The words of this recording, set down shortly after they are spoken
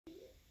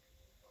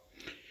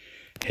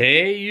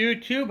Hey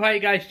YouTube, how you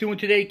guys doing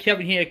today?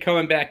 Kevin here,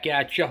 coming back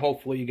at you.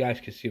 Hopefully you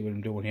guys can see what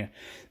I'm doing here.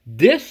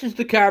 This is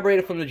the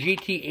carburetor from the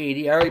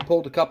GT80. I already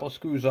pulled a couple of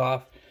screws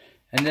off.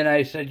 And then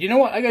I said, you know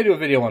what, I gotta do a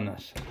video on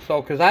this.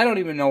 So, because I don't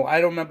even know, I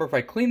don't remember if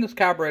I cleaned this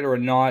carburetor or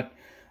not.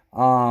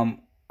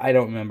 I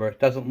don't remember. It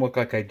doesn't look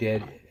like I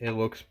did. It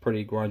looks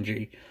pretty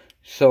grungy.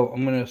 So,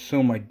 I'm gonna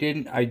assume I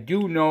didn't. I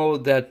do know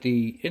that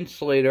the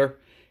insulator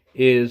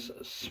is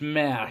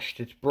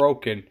smashed. It's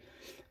broken.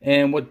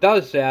 And what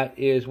does that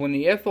is when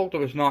the air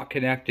filter is not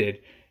connected,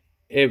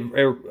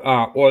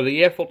 or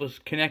the air filter is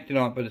connected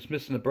on it, but it's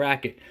missing the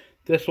bracket,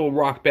 this will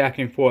rock back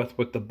and forth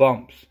with the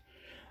bumps.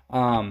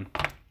 On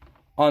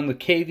the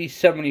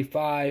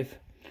gt80,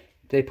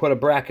 they put a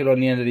bracket on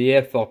the end of the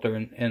air filter,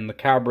 and the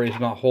carburetor is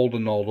not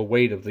holding all the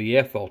weight of the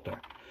air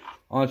filter.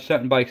 On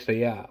certain bikes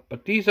they are.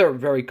 But these are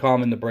very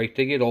common to break.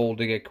 They get old,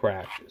 they get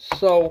cracked.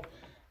 So,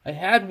 I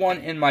had one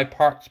in my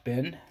parts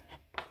bin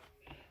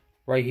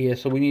right here,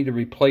 so we need to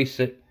replace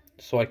it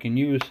so I can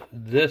use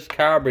this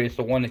carburetor. It's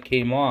the one that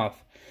came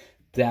off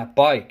that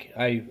bike.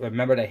 I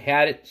remembered I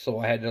had it, so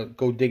I had to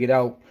go dig it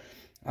out.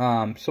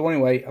 So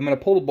anyway, I'm going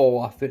to pull the bowl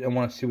off it. I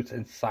want to see what's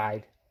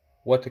inside,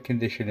 what the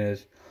condition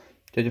is.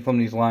 Judging from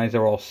these lines,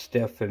 they're all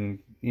stiff and,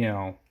 you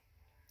know,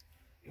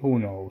 who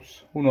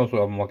knows? Who knows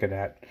what I'm looking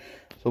at?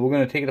 So we're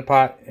going to take it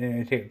apart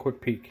and take a quick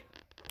peek.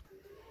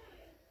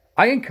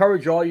 I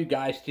encourage all you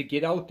guys to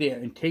get out there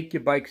and take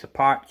your bikes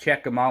apart,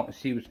 check them out, and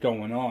see what's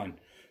going on.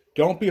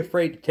 Don't be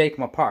afraid to take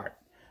them apart.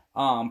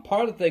 Part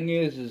of the thing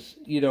is,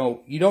 you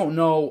know, you don't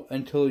know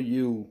until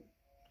you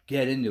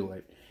get into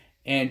it.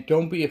 And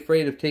don't be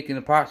afraid of taking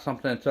apart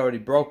something that's already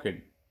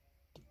broken.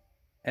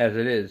 As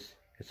it is,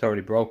 it's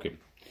already broken.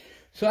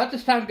 So at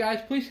this time,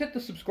 guys, please hit the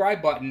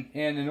subscribe button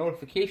and the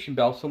notification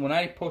bell so when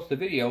I post a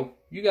video,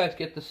 you guys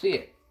get to see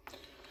it.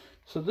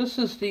 So this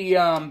is the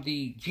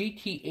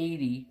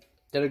GT80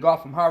 that I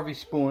got from Harvey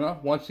Spooner.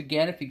 Once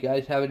again, if you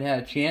guys haven't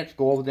had a chance,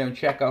 go over there and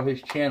check out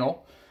his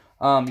channel.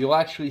 You'll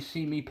actually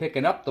see me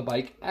picking up the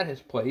bike at his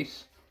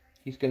place.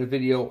 He's got a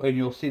video, and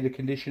you'll see the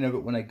condition of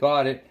it when I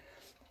got it.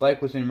 The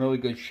bike was in really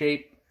good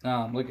shape.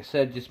 Like I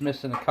said, just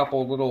missing a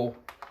couple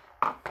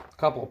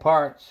of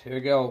parts. Here we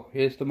go.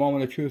 Here's the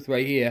moment of truth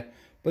right here.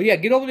 But yeah,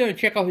 get over there and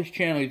check out his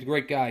channel. He's a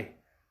great guy.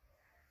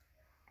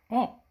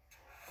 Oh.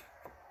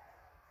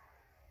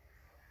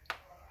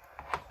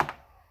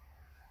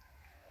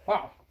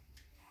 Wow.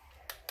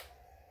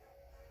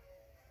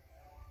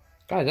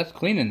 Guys, that's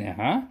clean in there,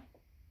 huh?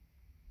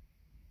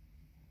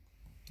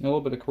 A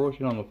little bit of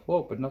corrosion on the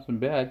float, but nothing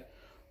bad.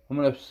 I'm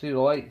going to see the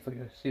light, if I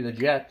can see the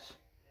jets.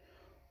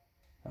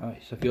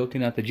 Alright, so if you're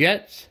looking at the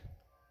jets,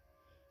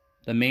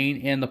 the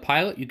main and the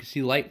pilot, you can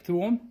see light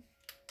through them.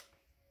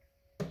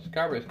 This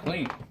carburetor is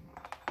clean.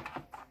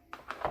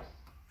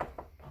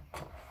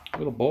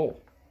 Little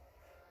bowl.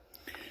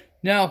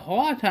 Now, a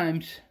lot of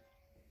times,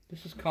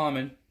 this is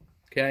common,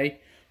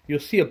 okay? You'll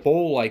see a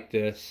bowl like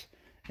this,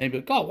 and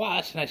you'll be like, oh, wow,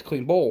 that's a nice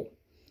clean bowl.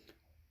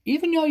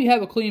 Even though you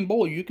have a clean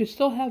bowl, you can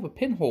still have a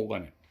pinhole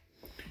in it.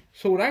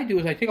 So what I do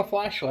is I take a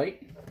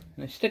flashlight,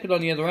 and I stick it on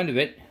the other end of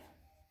it.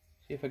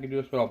 See if I can do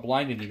this without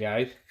blinding you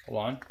guys. Hold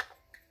on.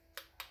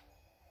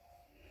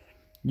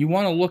 You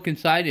want to look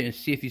inside it and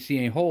see if you see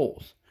any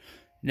holes.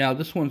 Now,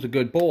 this one's a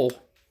good bowl,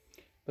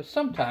 but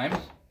sometimes,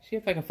 see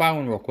if I can find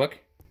one real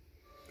quick.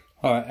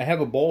 Alright, I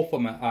have a bowl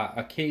from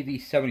a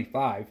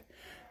gt80.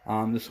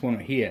 This one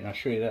right here, and I'll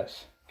show you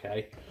this,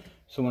 okay?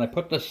 So when I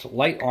put this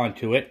light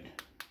onto it,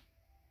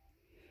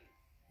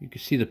 you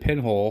can see the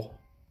pinhole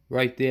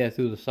right there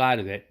through the side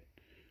of it.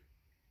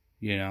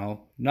 You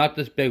know, not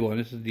this big one.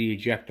 This is the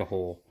ejector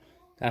hole.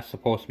 That's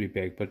supposed to be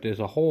big, but there's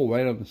a hole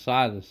right on the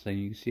side of this thing.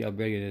 You can see how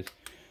big it is.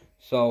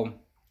 So,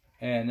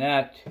 and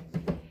that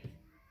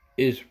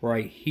is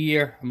right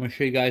here. I'm going to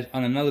show you guys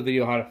on another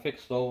video how to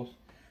fix those.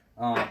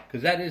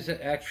 Because that is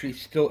actually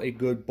still a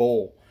good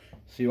bowl.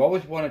 So you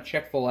always want to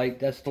check for light.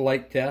 That's the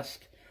light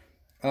test.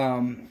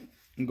 And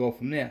go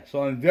from there.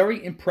 So I'm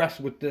very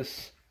impressed with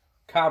this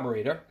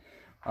carburetor.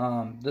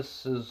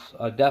 This is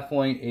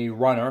definitely a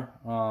runner.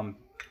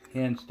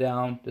 Hands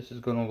down, this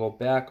is going to go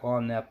back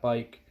on that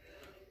bike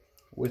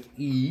with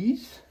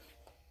ease.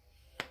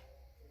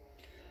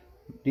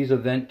 These are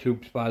vent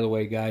tubes, by the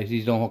way, guys.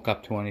 These don't hook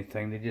up to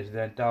anything. They just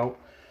vent out.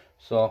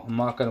 So I'm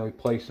not going to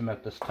replace them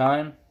at this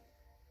time.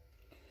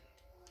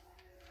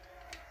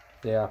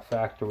 They are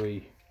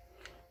factory,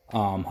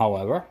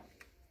 however.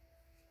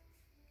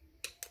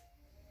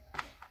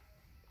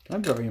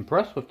 I'm very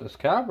impressed with this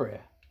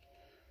carburetor.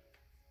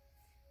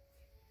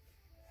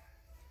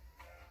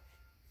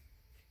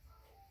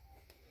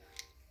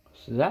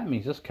 So that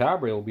means this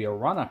carburetor will be a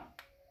runner.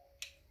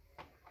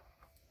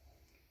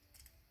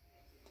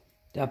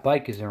 That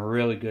bike is in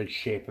really good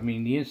shape. I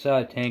mean, the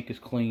inside tank is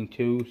clean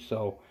too,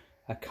 so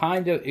I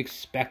kind of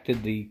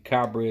expected the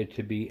carburetor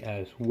to be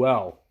as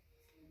well.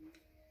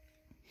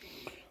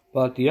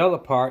 But the other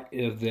part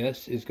of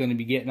this is going to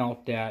be getting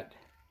out that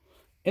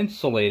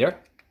insulator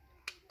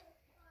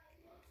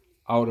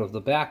out of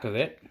the back of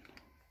it.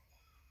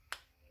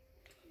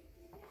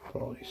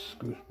 Put all these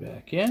screws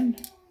back in.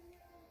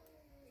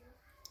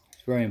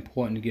 It's very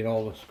important to get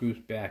all the screws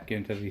back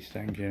into these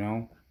things, you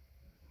know.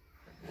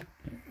 There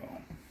you go.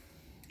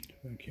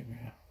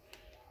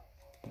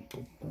 Boom,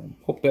 boom, boom.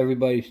 Hope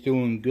everybody's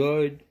doing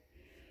good.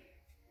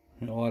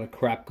 A lot of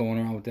crap going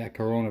on with that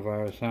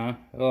coronavirus, huh?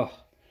 Ugh.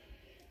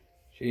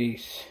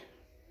 Jeez.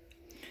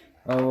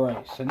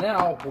 Alright, so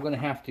now we're going to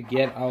have to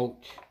get out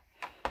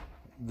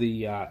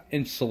the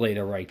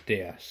insulator right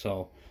there.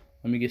 So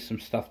let me get some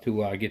stuff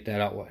to get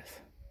that out with.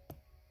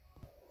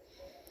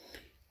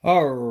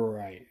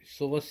 Alright,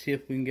 so let's see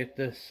if we can get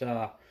this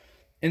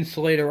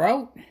insulator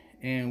out.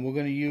 And we're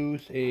going to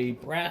use a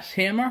brass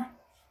hammer.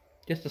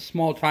 Just a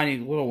small, tiny,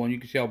 little one. You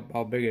can see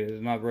how big it is.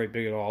 Not very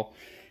big at all.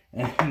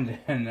 And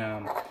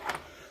then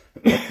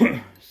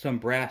some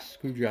brass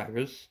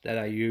screwdrivers that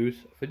I use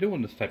for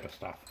doing this type of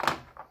stuff.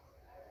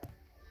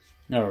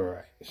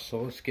 Alright,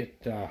 so let's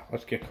get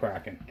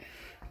cracking.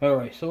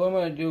 Alright, so what I'm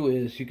going to do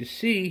is, you can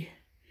see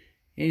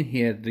in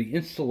here the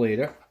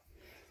insulator,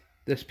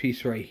 this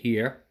piece right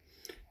here,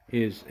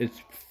 it's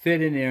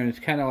fit in there and it's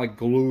kind of like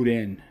glued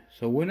in.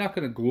 So we're not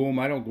going to glue them.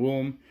 I don't glue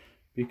them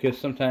because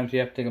sometimes you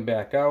have to take them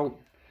back out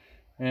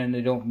and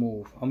they don't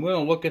move. I'm going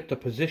to look at the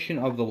position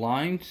of the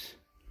lines.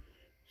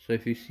 So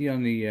if you see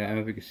on the, I don't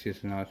know if you can see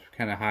this now, it's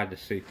kind of hard to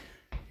see.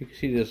 You can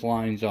see there's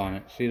lines on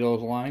it. See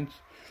those lines?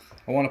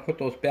 I want to put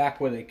those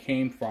back where they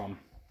came from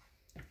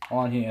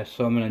on here.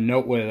 So I'm going to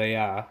note where they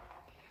are.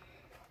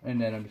 And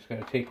then I'm just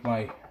going to take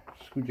my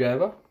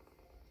screwdriver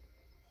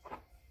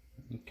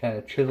and kind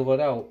of chisel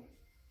it out.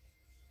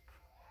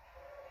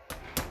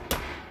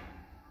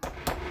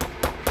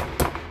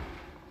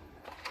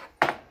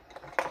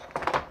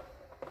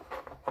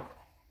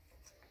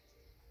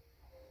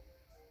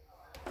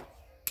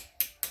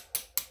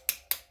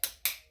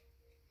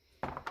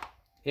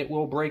 It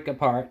will break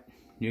apart.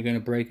 You're going to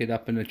break it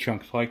up into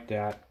chunks like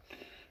that.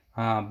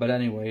 But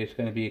anyway, it's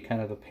going to be kind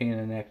of a pain in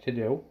the neck to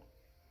do.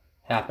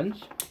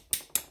 Happens.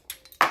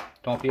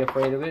 Don't be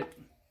afraid of it.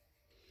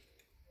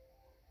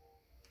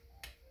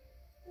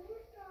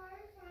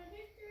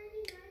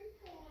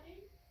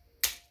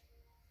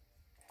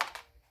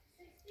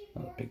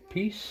 Another big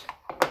piece.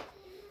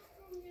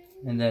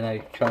 And then I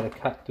try to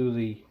cut through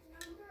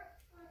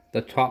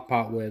the top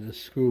part where the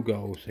screw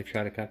goes. I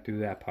try to cut through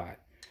that part.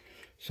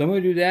 So I'm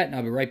going to do that and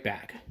I'll be right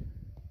back.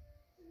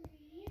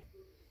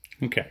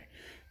 Okay.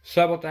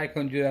 Sorry about that, I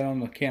couldn't do that on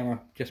the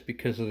camera just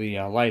because of the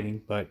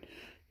lighting, but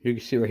you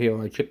can see right here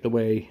where I chipped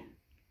away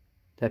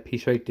that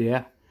piece right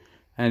there.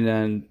 And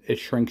then it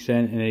shrinks in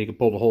and then you can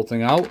pull the whole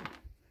thing out.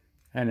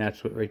 And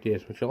that's what right there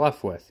is what you're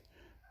left with.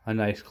 A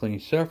nice clean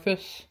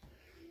surface.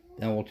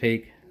 Then we'll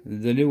take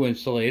the new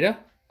insulator.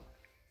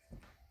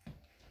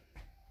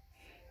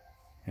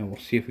 And we'll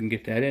see if we can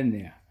get that in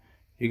there.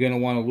 You're going to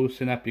want to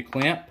loosen up your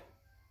clamp.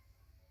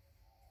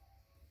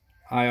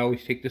 I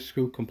always take the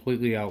screw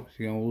completely out. So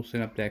you're going to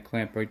loosen up that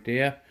clamp right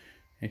there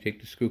and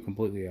take the screw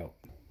completely out.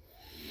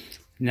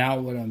 Now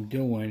what I'm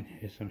doing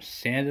is I'm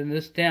sanding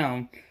this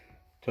down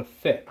to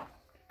fit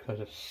because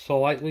it's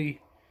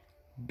slightly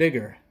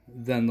bigger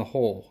than the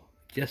hole,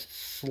 just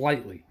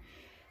slightly.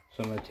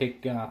 So I'm going to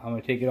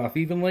take it off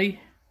evenly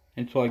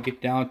until I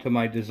get down to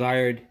my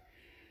desired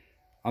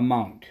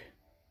amount.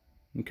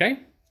 Okay?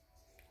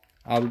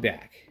 I'll be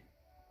back.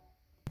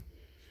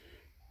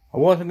 I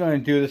wasn't going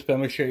to do this, but I'm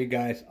going to show you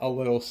guys a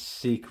little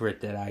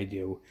secret that I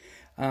do.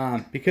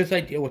 Because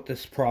I deal with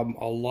this problem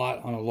a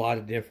lot on a lot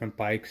of different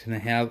bikes, and I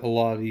have a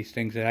lot of these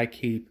things that I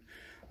keep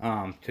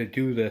to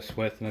do this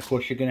with. And of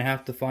course, you're going to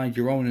have to find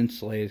your own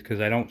insulators because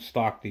I don't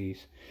stock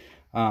these.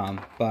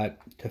 But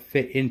to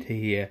fit into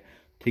here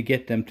to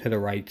get them to the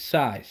right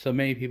size. So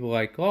many people are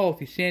like, oh,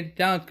 if you sand it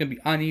down, it's going to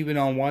be uneven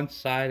on one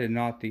side and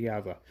not the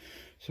other.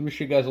 So I'm going to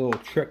show you guys a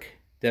little trick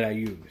that I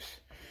use.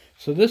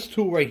 So this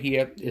tool right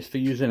here is for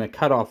using a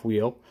cutoff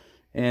wheel,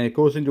 and it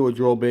goes into a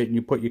drill bit, and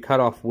you put your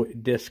cutoff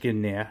disc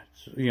in there.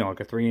 So, you know,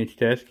 like a 3-inch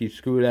disc. You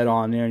screw that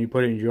on there, and you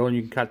put it in your drill, and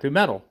you can cut through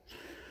metal.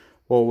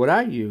 Well, what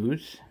I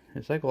use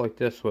is I go like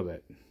this with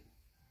it.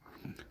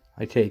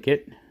 I take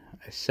it,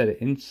 I set it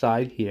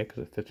inside here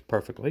because it fits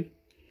perfectly,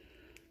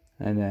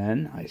 and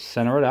then I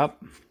center it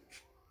up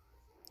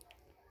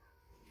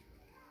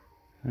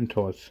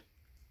until it's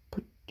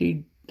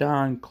pretty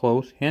darn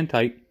close, hand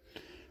tight.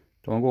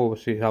 Don't go over,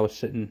 see how it's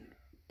sitting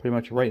pretty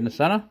much right in the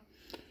center.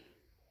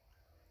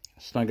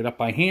 Snug it up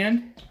by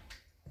hand.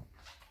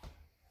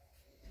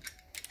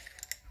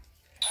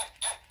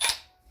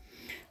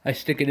 I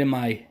stick it in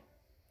my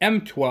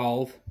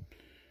M12.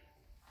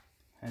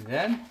 And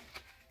then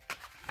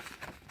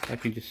I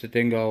can just sit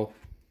there and go.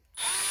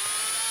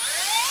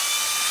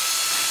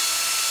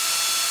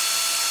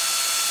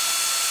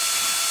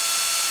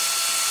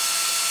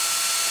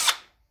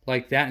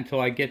 Like that until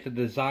I get the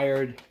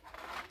desired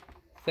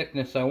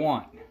thickness I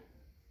want.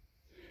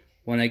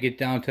 When I get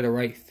down to the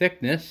right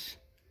thickness,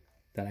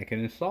 then I can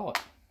install it.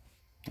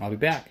 I'll be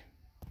back.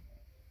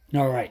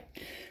 Alright,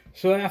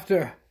 so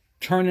after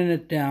turning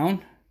it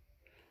down,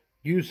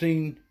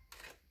 using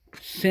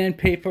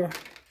sandpaper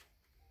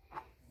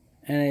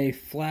and a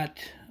flat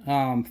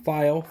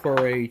file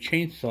for a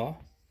chainsaw,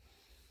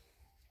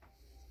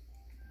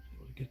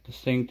 Get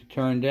this thing to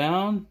turn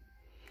down.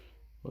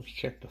 Let's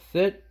check the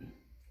fit.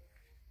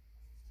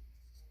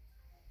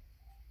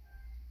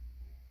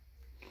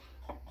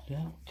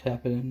 Yeah,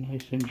 tap it in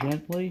nice and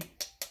gently.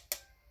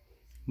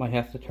 Might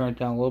have to turn it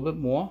down a little bit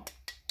more.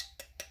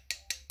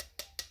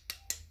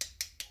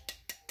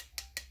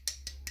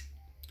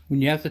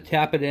 When you have to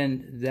tap it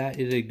in, that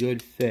is a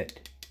good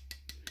fit.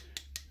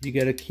 You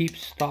got to keep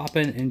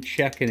stopping and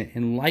checking it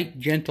in light,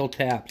 gentle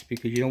taps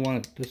because you don't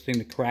want this thing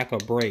to crack or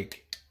break.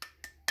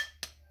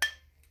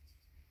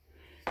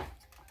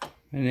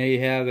 And there you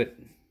have it.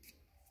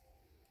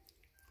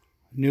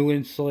 New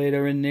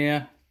insulator in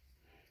there,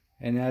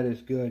 and that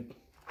is good.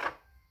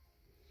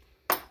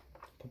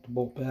 Put the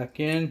bolt back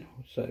in.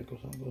 Which side it goes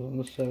on? It goes on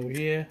this side over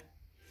here.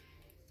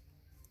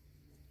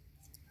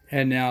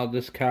 And now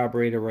this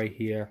carburetor right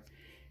here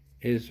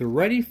is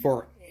ready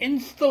for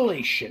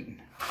installation.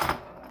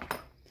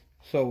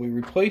 So we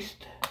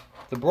replaced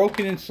the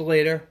broken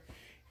insulator.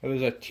 It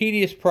was a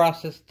tedious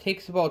process. It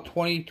takes about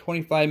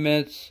 20-25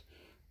 minutes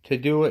to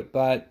do it,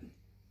 but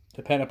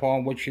depending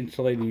upon which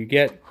insulator you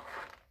get.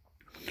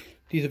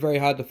 These are very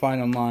hard to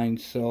find online,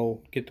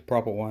 so get the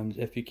proper ones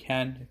if you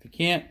can. If you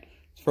can't,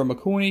 it's from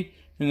Makuni,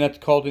 and that's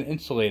called an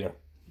insulator.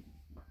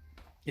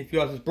 If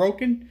yours is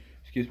broken,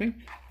 excuse me,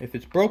 if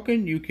it's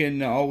broken, you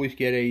can always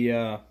get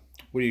a,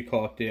 what do you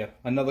call it there,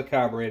 another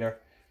carburetor,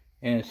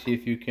 and see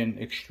if you can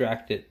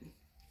extract it.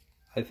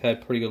 I've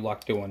had pretty good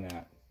luck doing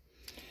that.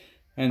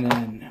 And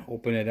then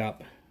open it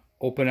up.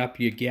 Open up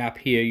your gap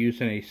here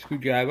using a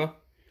screwdriver,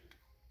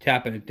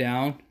 tapping it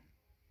down.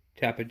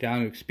 Tap it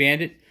down to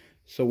expand it.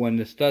 So when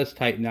this does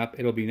tighten up,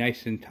 it'll be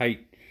nice and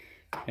tight.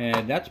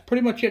 And that's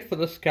pretty much it for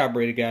this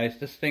carburetor, guys.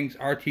 This thing's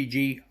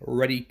RTG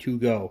ready to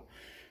go.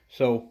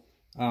 So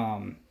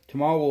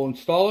tomorrow we'll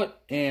install it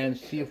and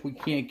see if we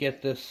can't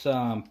get this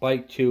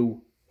bike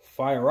to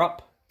fire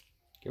up.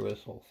 Get rid of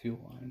this whole fuel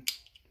line.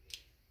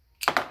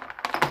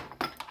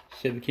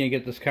 See if we can't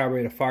get this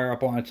carburetor to fire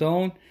up on its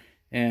own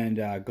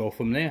and go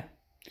from there.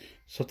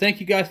 So thank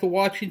you guys for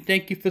watching.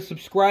 Thank you for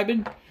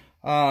subscribing.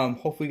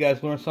 Hopefully you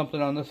guys learned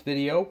something on this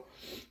video.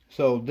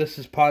 So this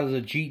is part of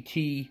the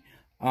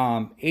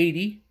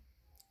gt80,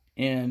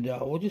 and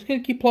we're just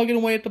gonna keep plugging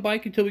away at the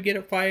bike until we get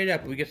it fired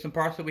up. We get some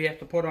parts that we have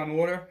to put on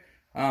order.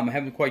 I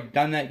haven't quite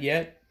done that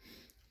yet,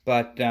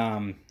 but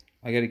I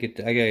gotta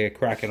get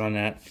cracking on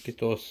that.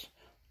 Get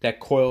that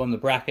coil and the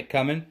bracket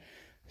coming.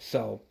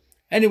 So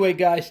anyway,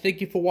 guys,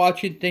 thank you for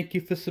watching. Thank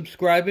you for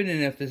subscribing,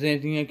 and if there's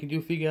anything I can do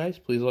for you guys,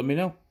 please let me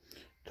know.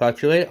 Talk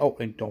to you later. Oh,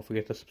 and don't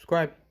forget to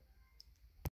subscribe.